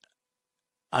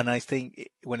And I think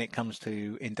when it comes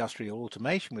to industrial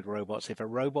automation with robots, if a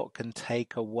robot can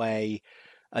take away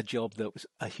a job that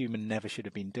a human never should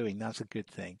have been doing, that's a good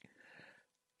thing.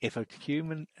 If a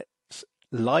human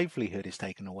livelihood is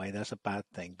taken away, that's a bad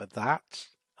thing. But that's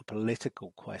a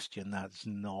political question. That's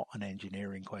not an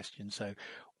engineering question. So,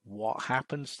 what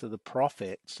happens to the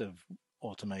profits of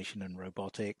automation and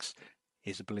robotics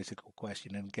is a political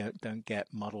question, and don't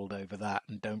get muddled over that,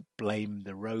 and don't blame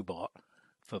the robot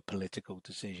for political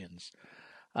decisions.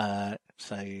 I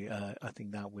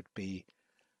think that would be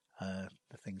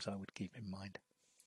the things I would keep in mind.